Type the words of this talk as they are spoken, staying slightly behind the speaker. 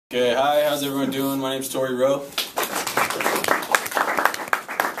Okay, hi, how's everyone doing? My name's Torii2.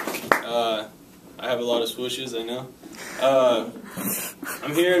 I have a lot of swooshes, I know.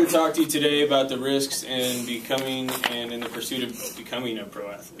 I'm here to talk to you today about the risks in becoming and in the pursuit of becoming a pro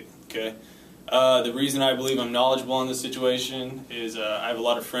athlete. Okay. The reason I believe I'm knowledgeable on this situation is I have a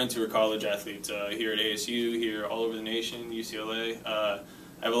lot of friends who are college athletes here at ASU, here all over the nation, UCLA. I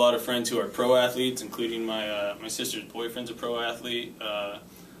have a lot of friends who are pro athletes, including my sister's boyfriend's a pro athlete.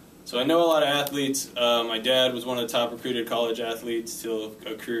 So I know a lot of athletes. My dad was one of the top recruited college athletes till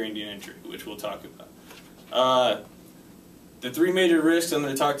a career-ending injury, which we'll talk about. The three major risks I'm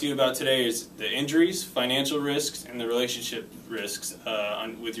going to talk to you about today is the injuries, financial risks, and the relationship risks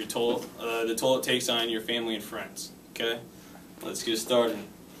with your toll, the toll it takes on your family and friends. Okay, let's get started.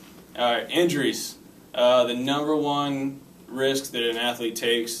 All right, injuries. The number one risk that an athlete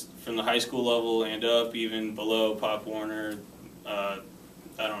takes from the high school level and up, even below Pop Warner,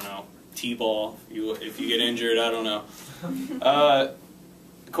 I don't know, T-ball, if you get injured, I don't know.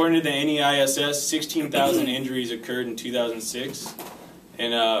 According to the NEISS, 16,000 injuries occurred in 2006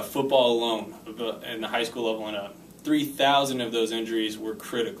 in football alone, in the high school level and up. 3,000 of those injuries were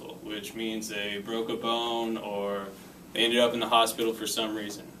critical, which means they broke a bone or they ended up in the hospital for some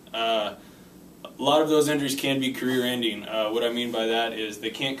reason. A lot of those injuries can be career-ending. What I mean by that is they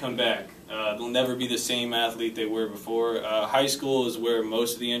can't come back. They'll never be the same athlete they were before. High school is where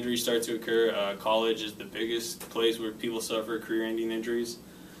most of the injuries start to occur. College is the biggest place where people suffer career-ending injuries.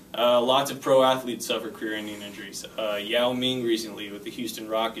 Lots of pro athletes suffer career-ending injuries. Yao Ming recently with the Houston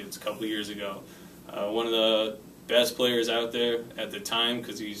Rockets a couple years ago. One of the best players out there at the time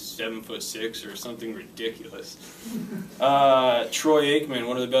because he's 7'6" or something ridiculous. Troy Aikman,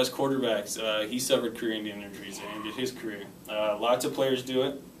 one of the best quarterbacks, he suffered career-ending injuries and ended his career. Lots of players do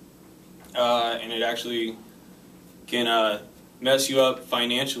it. And it actually can mess you up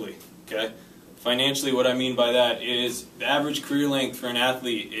financially, okay? Financially, what I mean by that is the average career length for an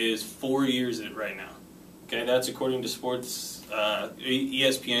athlete is 4 years right now, okay? That's according to sports,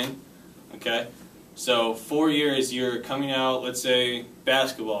 ESPN, okay? So 4 years, you're coming out, let's say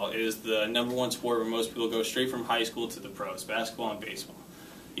basketball is the #1 sport where most people go straight from high school to the pros, basketball and baseball.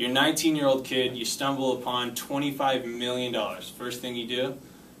 You're a 19-year-old kid, you stumble upon $25 million. First thing you do,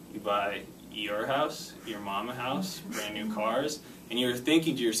 you buy your house, your mama house, brand new cars, and you're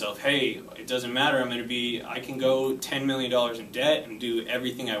thinking to yourself, hey, it doesn't matter, I can go $10 million in debt and do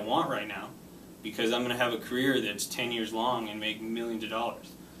everything I want right now because I'm going to have a career that's 10 years long and make millions of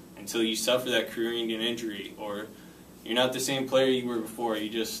dollars until you suffer that career-ending injury or you're not the same player you were before, you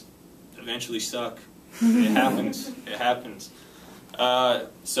just eventually suck. It happens. It happens.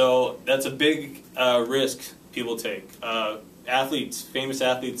 So that's a big risk people take. Athletes, famous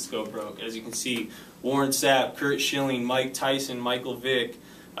athletes go broke. As you can see, Warren Sapp, Kurt Schilling, Mike Tyson, Michael Vick.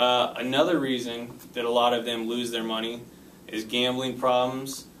 Another reason that a lot of them lose their money is gambling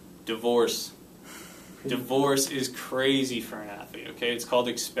problems, divorce. Divorce is crazy for an athlete, okay? It's called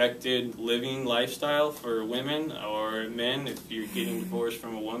expected living lifestyle for women or men if you're getting divorced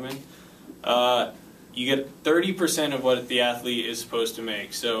from a woman. You get 30% of what the athlete is supposed to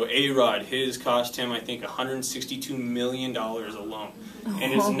make. So A-Rod, his cost him, I think, $162 million alone.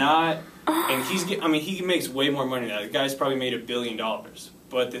 And it's not, and he makes way more money than that. The guy's probably made $1 billion.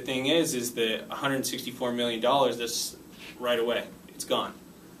 But the thing is that $164 million, that's right away. It's gone.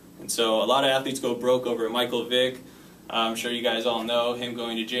 And so a lot of athletes go broke over it. Michael Vick, I'm sure you guys all know, him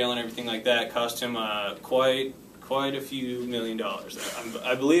going to jail and everything like that cost him quite a few $million.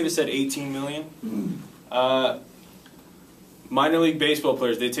 I believe it said 18 million. Minor league baseball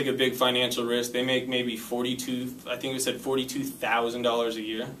players, they take a big financial risk. They make maybe I think it said $42,000 a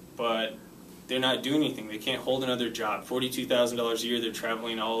year, but they're not doing anything. They can't hold another job. $42,000 a year, they're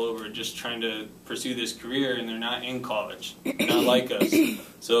traveling all over just trying to pursue this career, and they're not in college. They're not like us.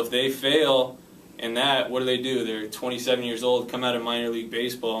 So if they fail in that, what do? They're 27 years old, come out of minor league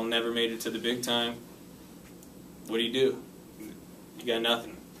baseball, never made it to the big time. What do? You got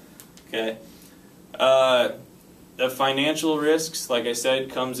nothing. Okay. The financial risks, like I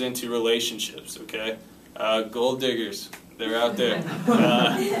said, comes into relationships. Okay. Gold diggers, they're out there.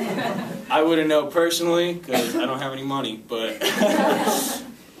 I wouldn't know personally because I don't have any money, but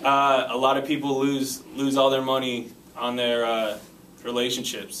a lot of people lose all their money on their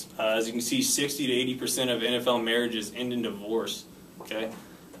relationships. As you can see, 60 to 80% of NFL marriages end in divorce. Okay.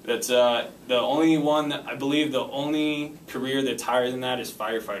 That's the only one, I believe the only career that's higher than that is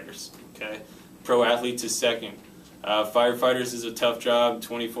firefighters, okay? Pro athletes is second. Firefighters is a tough job,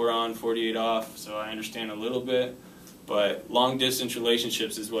 24 on, 48 off, so I understand a little bit. But long-distance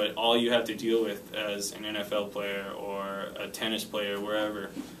relationships is what all you have to deal with as an NFL player or a tennis player, wherever.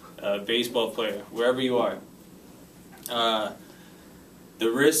 baseball player, wherever you are.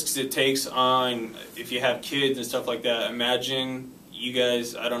 The risks it takes on, if you have kids and stuff like that, imagine you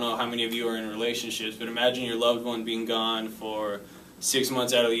guys, I don't know how many of you are in relationships, but imagine your loved one being gone for 6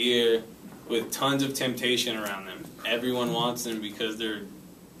 months out of the year with tons of temptation around them. Everyone wants them because they're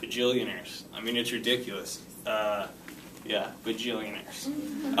bajillionaires. I mean, it's ridiculous. Yeah, bajillionaires.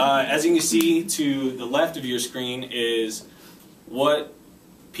 As you can see to the left of your screen is what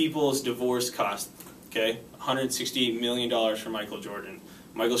people's divorce cost. Okay, $168 million for Michael Jordan.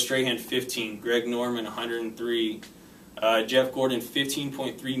 Michael Strahan, 15. Greg Norman, 103. Jeff Gordon,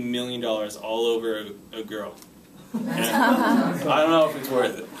 $15.3 million all over a girl. Yeah. I don't know if it's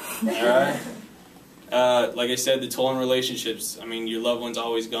worth it. All right. Like I said, the toll on relationships. I mean, your loved one's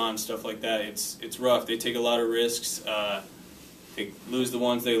always gone, stuff like that. It's rough. They take a lot of risks. They lose the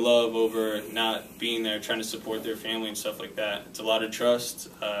ones they love over not being there, trying to support their family and stuff like that. It's a lot of trust.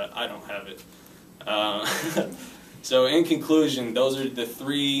 I don't have it. So in conclusion, those are the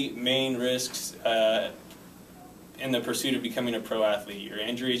three main risks in the pursuit of becoming a pro athlete. Your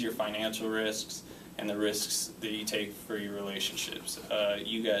injuries, your financial risks, and the risks that you take for your relationships.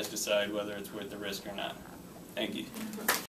 You guys decide whether it's worth the risk or not. Thank you.